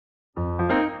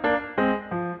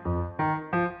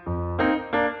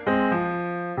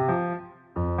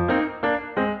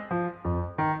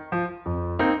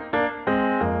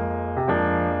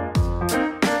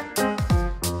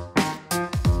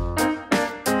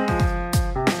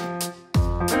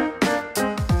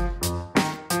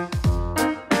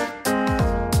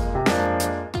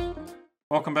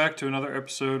welcome back to another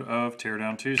episode of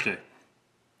Teardown Tuesday.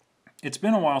 It's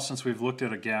been a while since we've looked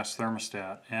at a gas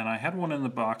thermostat, and I had one in the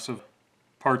box of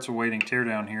parts awaiting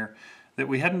teardown here that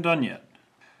we hadn't done yet.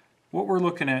 What we're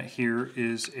looking at here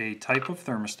is a type of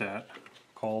thermostat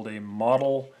called a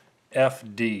Model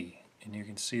FD, and you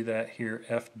can see that here,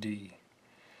 FD.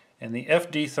 And the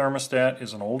FD thermostat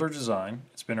is an older design.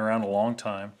 It's been around a long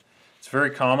time. It's very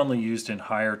commonly used in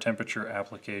higher temperature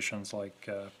applications like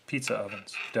pizza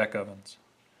ovens, deck ovens,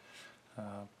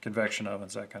 convection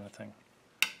ovens, that kind of thing.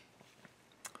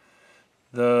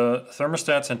 The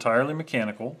thermostat's entirely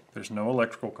mechanical. There's no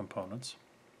electrical components.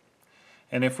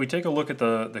 And if we take a look at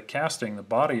the casting, the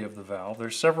body of the valve,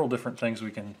 there's several different things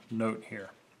we can note here.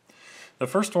 The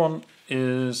first one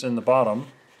is in the bottom.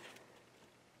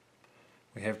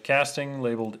 We have casting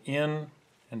labeled in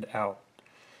and out.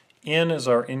 In is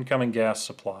our incoming gas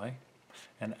supply,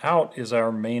 and out is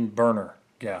our main burner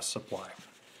gas supply.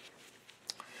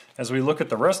 As we look at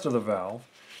the rest of the valve,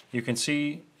 you can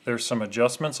see there's some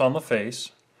adjustments on the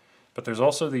face, but there's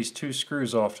also these two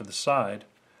screws off to the side.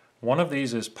 One of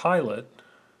these is pilot,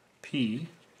 P,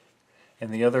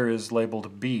 and the other is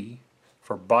labeled B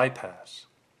for bypass.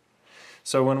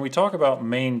 So when we talk about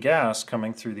main gas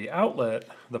coming through the outlet,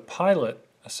 the pilot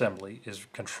assembly is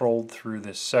controlled through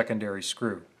this secondary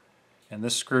screw. And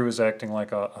this screw is acting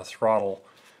like a throttle,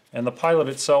 and the pilot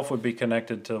itself would be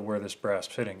connected to where this brass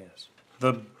fitting is.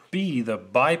 The B, the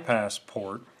bypass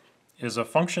port, is a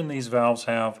function these valves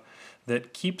have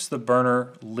that keeps the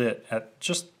burner lit at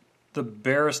just the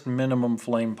barest minimum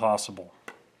flame possible.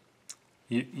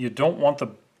 You don't want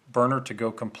the burner to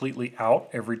go completely out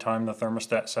every time the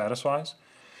thermostat satisfies.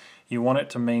 You want it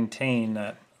to maintain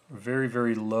that very,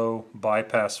 very low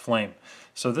bypass flame.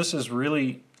 So this is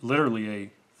really literally a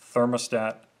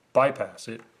thermostat bypass.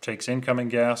 It takes incoming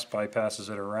gas, bypasses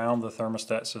it around the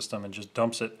thermostat system, and just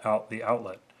dumps it out the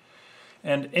outlet.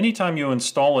 And anytime you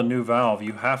install a new valve,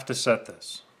 you have to set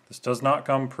this. This does not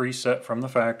come preset from the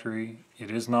factory. It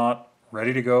is not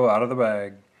ready to go out of the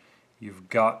bag. You've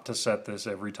got to set this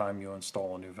every time you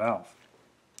install a new valve.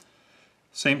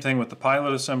 Same thing with the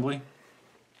pilot assembly,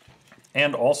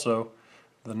 and also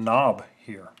the knob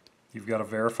here. You've got to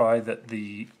verify that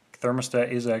the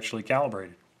thermostat is actually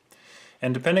calibrated.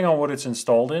 And depending on what it's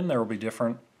installed in, there will be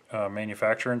different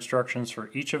manufacturer instructions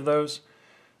for each of those.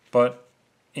 But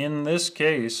in this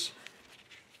case,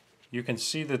 you can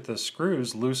see that the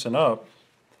screws loosen up,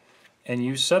 and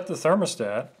you set the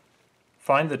thermostat,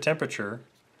 find the temperature,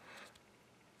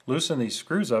 loosen these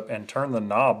screws up, and turn the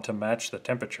knob to match the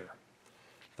temperature.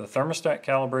 The thermostat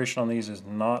calibration on these is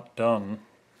not done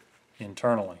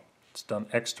internally. It's done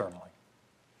externally,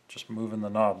 just moving the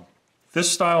knob. This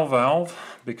style valve,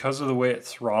 because of the way it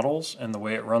throttles and the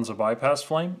way it runs a bypass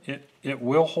flame, it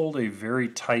will hold a very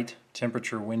tight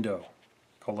temperature window.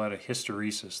 Call that a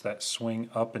hysteresis, that swing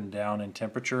up and down in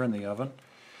temperature in the oven.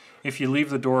 If you leave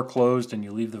the door closed and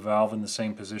you leave the valve in the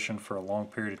same position for a long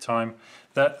period of time,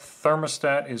 that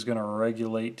thermostat is going to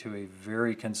regulate to a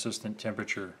very consistent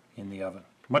temperature in the oven.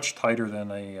 Much tighter than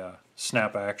a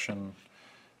snap action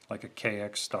like a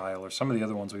KX style or some of the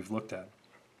other ones we've looked at.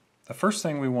 The first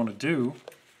thing we want to do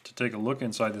to take a look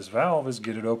inside this valve is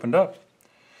get it opened up.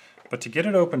 But to get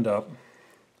it opened up,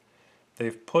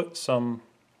 they've put some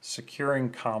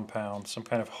securing compound, some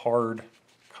kind of hard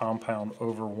compound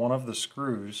over one of the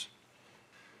screws.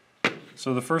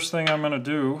 So the first thing I'm going to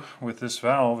do with this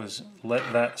valve is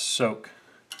let that soak.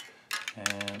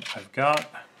 And I've got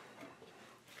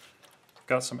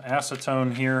some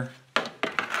acetone here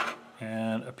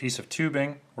and a piece of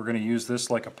tubing. We're going to use this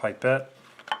like a pipette.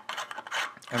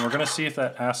 And we're going to see if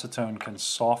that acetone can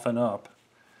soften up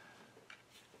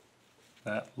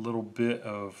that little bit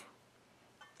of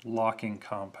locking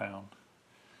compound.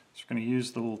 So we're going to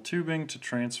use the little tubing to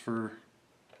transfer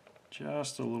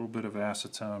just a little bit of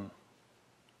acetone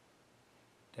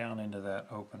down into that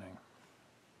opening.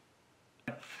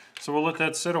 So we'll let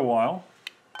that sit a while,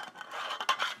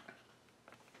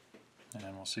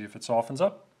 and we'll see if it softens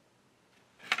up.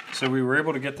 So we were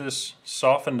able to get this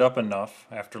softened up enough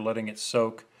after letting it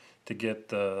soak to get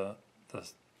the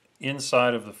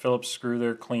inside of the Phillips screw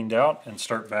there cleaned out and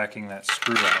start backing that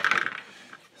screw out.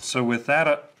 So with that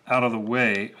out of the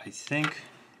way, I think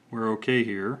we're okay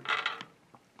here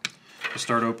to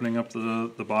start opening up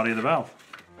the body of the valve.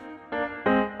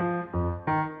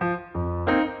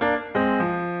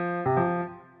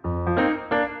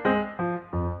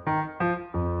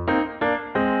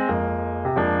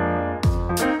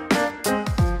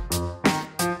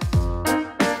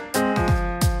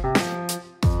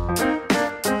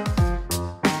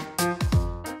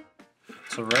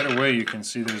 So right away you can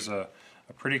see there's a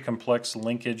a pretty complex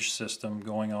linkage system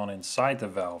going on inside the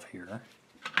valve here.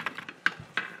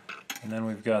 And then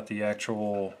we've got the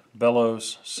actual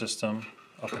bellows system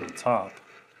up at the top.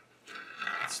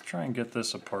 Let's try and get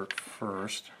this apart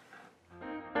first.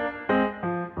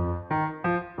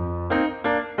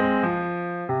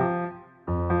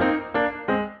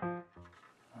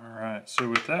 Alright, so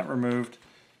with that removed,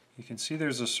 you can see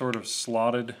there's a sort of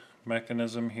slotted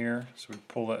mechanism here. So we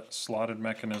pull that slotted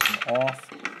mechanism off.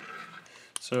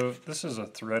 So this is a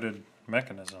threaded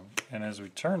mechanism, and as we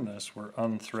turn this, we're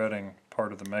unthreading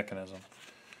part of the mechanism.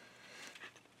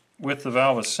 With the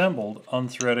valve assembled,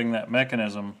 unthreading that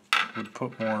mechanism would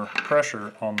put more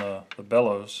pressure on the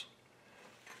bellows.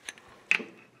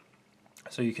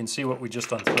 So you can see what we just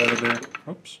unthreaded there.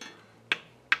 Oops.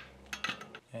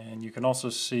 And you can also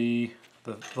see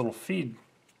the little feed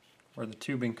where the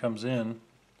tubing comes in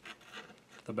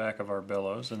to the back of our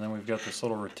bellows. And then we've got this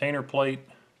little retainer plate,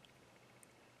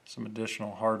 some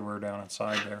additional hardware down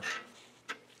inside there.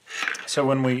 So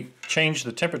when we change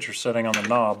the temperature setting on the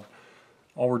knob,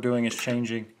 all we're doing is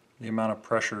changing the amount of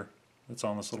pressure that's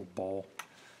on this little ball.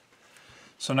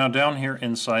 So now down here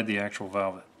inside the actual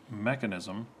valve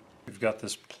mechanism, we've got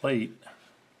this plate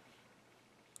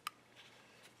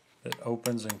that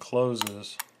opens and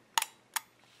closes.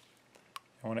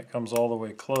 And when it comes all the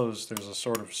way closed, there's a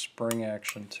sort of spring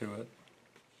action to it.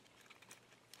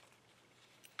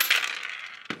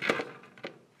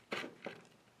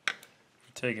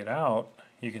 Take it out,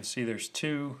 you can see there's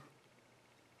two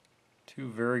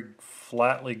very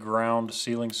flatly ground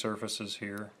sealing surfaces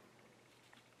here,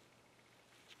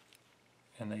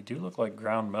 and they do look like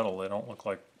ground metal. They don't look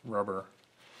like rubber.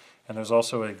 And there's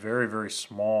also a very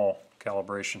small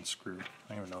calibration screw.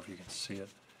 I don't even know if you can see it.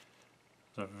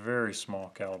 There's a very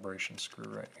small calibration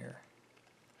screw right here.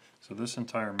 So this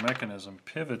entire mechanism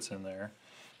pivots in there,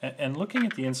 and looking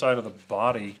at the inside of the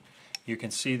body, you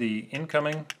can see the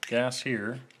incoming gas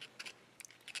here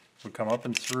would come up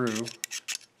and through,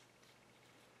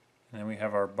 and then we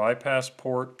have our bypass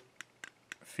port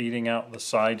feeding out the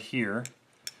side here,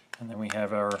 and then we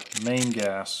have our main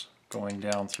gas going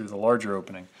down through the larger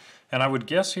opening. And I would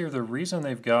guess here the reason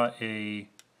they've got a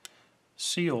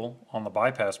seal on the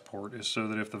bypass port is so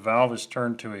that if the valve is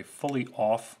turned to a fully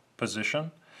off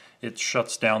position, it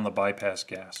shuts down the bypass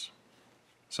gas.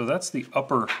 So that's the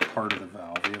upper part of the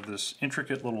valve. We have this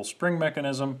intricate little spring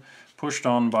mechanism pushed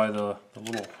on by the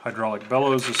little hydraulic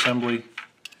bellows assembly.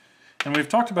 And we've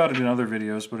talked about it in other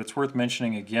videos, but it's worth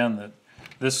mentioning again that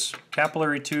this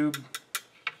capillary tube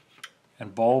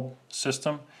and bulb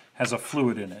system has a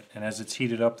fluid in it. And as it's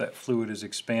heated up, that fluid is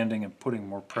expanding and putting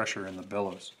more pressure in the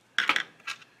bellows.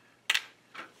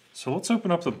 So let's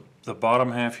open up the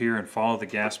bottom half here and follow the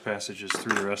gas passages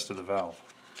through the rest of the valve.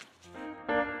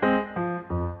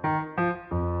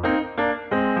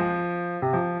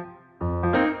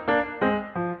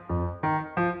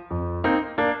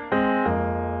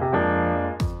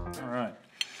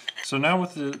 So now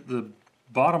with the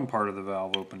bottom part of the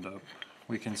valve opened up,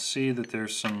 we can see that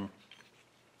there's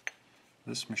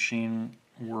this machine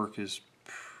work is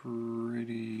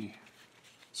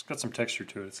it's got some texture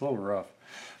to it. It's a little rough.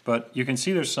 But you can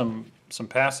see there's some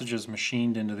passages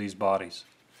machined into these bodies.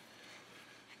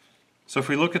 So if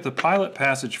we look at the pilot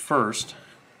passage first,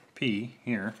 P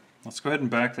here, let's go ahead and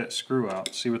back that screw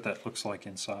out, see what that looks like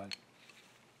inside.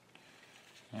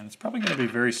 And it's probably going to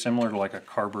be very similar to like a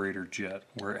carburetor jet,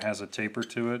 where it has a taper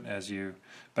to it. As you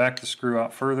back the screw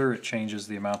out further, it changes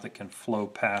the amount that can flow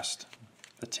past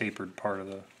the tapered part of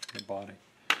the body.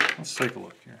 Let's take a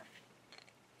look here.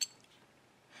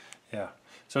 Yeah,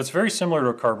 so it's very similar to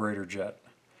a carburetor jet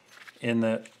in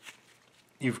that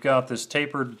you've got this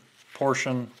tapered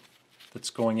portion that's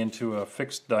going into a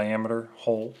fixed diameter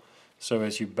hole. So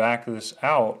as you back this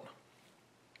out,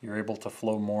 you're able to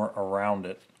flow more around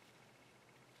it.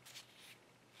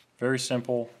 Very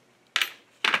simple.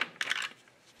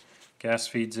 Gas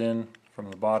feeds in from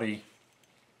the body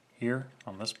here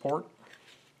on this port,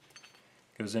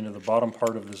 goes into the bottom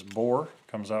part of this bore,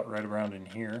 comes out right around in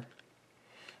here.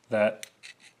 That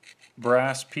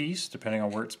brass piece, depending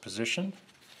on where it's positioned,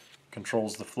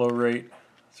 controls the flow rate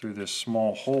through this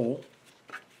small hole,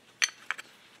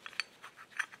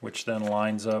 which then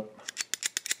lines up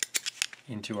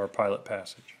into our pilot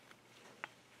passage.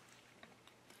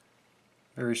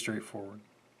 Very straightforward.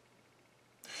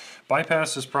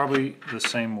 Bypass is probably the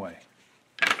same way.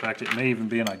 In fact, it may even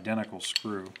be an identical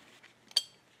screw.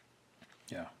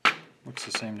 Yeah, looks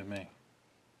the same to me.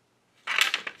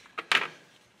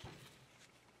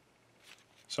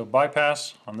 So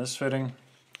bypass on this fitting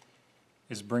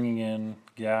is bringing in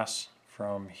gas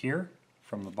from here,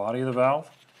 from the body of the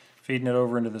valve, feeding it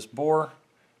over into this bore,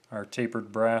 Our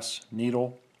tapered brass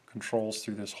needle controls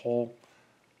through this hole,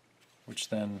 which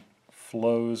then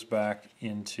flows back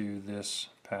into this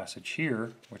passage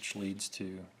here, which leads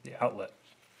to the outlet.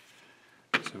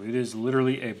 So it is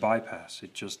literally a bypass.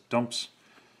 It just dumps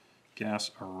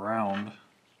gas around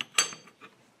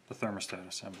the thermostat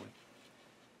assembly.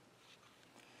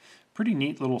 Pretty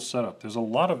neat little setup. There's a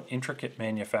lot of intricate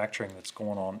manufacturing that's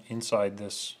going on inside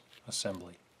this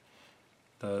assembly.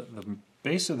 The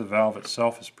base of the valve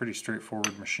itself is pretty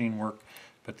straightforward machine work,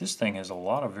 but this thing has a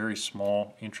lot of very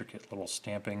small, intricate little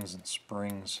stampings and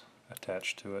springs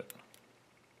attached to it.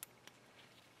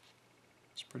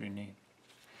 It's pretty neat.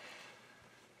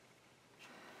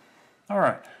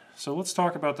 Alright, so let's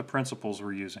talk about the principles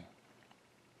we're using.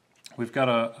 We've got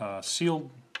a sealed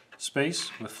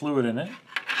space with fluid in it,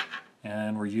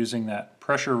 and we're using that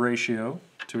pressure ratio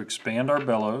to expand our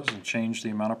bellows and change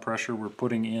the amount of pressure we're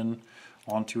putting in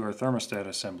onto our thermostat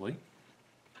assembly.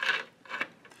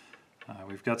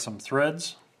 We've got some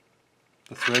threads,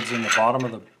 the threads in the bottom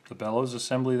of the bellows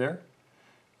assembly there,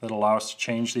 that allow us to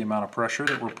change the amount of pressure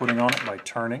that we're putting on it by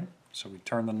turning. So we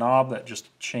turn the knob, that just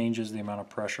changes the amount of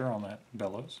pressure on that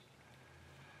bellows.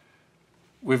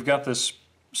 We've got this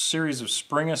series of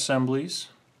spring assemblies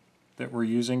that we're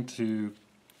using to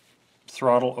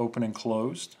throttle open and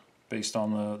closed based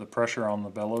on the pressure on the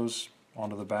bellows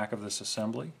onto the back of this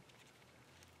assembly.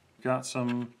 We've got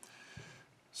some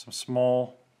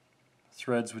small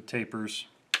threads with tapers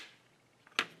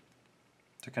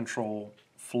to control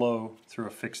flow through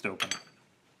a fixed opening.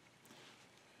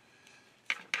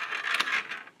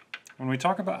 When we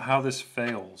talk about how this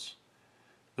fails,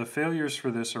 the failures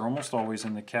for this are almost always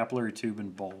in the capillary tube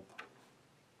and bulb.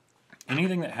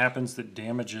 Anything that happens that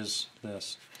damages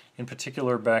this, in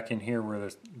particular back in here where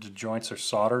the joints are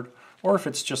soldered, or if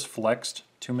it's just flexed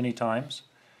too many times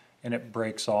and it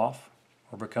breaks off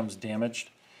or becomes damaged,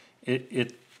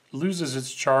 it loses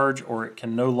its charge, or it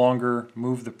can no longer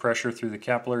move the pressure through the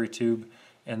capillary tube,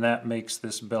 and that makes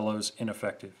this bellows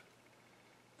ineffective.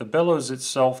 The bellows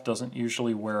itself doesn't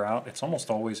usually wear out. It's almost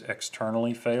always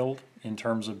externally failed in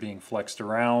terms of being flexed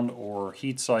around or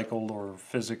heat cycled or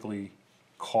physically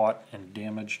caught and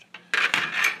damaged.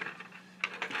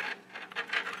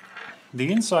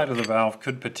 The inside of the valve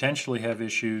could potentially have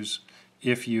issues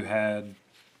if you had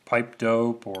pipe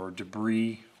dope or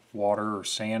debris, water or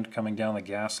sand coming down the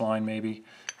gas line maybe,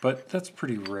 but that's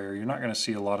pretty rare. You're not going to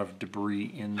see a lot of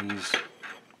debris in these.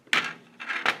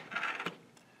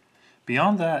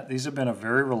 Beyond that, these have been a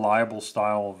very reliable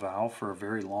style of valve for a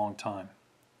very long time.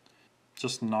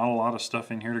 Just not a lot of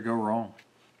stuff in here to go wrong.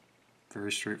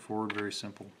 Very straightforward, very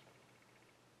simple.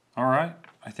 Alright,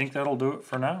 I think that'll do it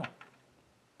for now.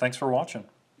 Thanks for watching.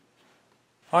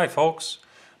 Hi folks,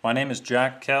 my name is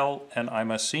Jack Kell and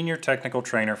I'm a Senior Technical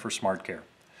Trainer for Smartcare.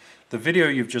 The video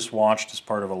you've just watched is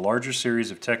part of a larger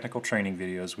series of technical training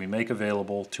videos we make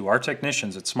available to our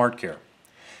technicians at Smartcare.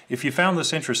 If you found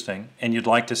this interesting and you'd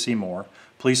like to see more,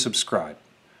 please subscribe.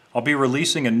 I'll be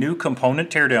releasing a new component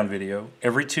teardown video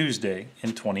every Tuesday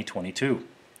in 2022.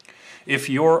 If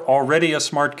you're already a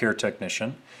Smartcare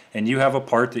technician and you have a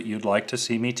part that you'd like to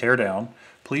see me tear down,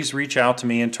 please reach out to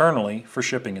me internally for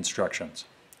shipping instructions.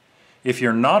 If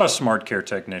you're not a Smartcare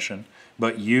technician,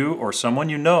 but you or someone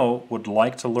you know would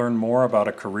like to learn more about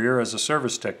a career as a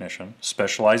service technician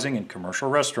specializing in commercial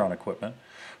restaurant equipment,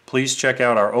 please check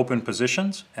out our open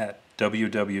positions at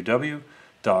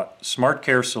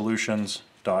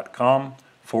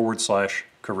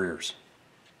www.smartcaresolutions.com/careers.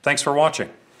 Thanks for watching.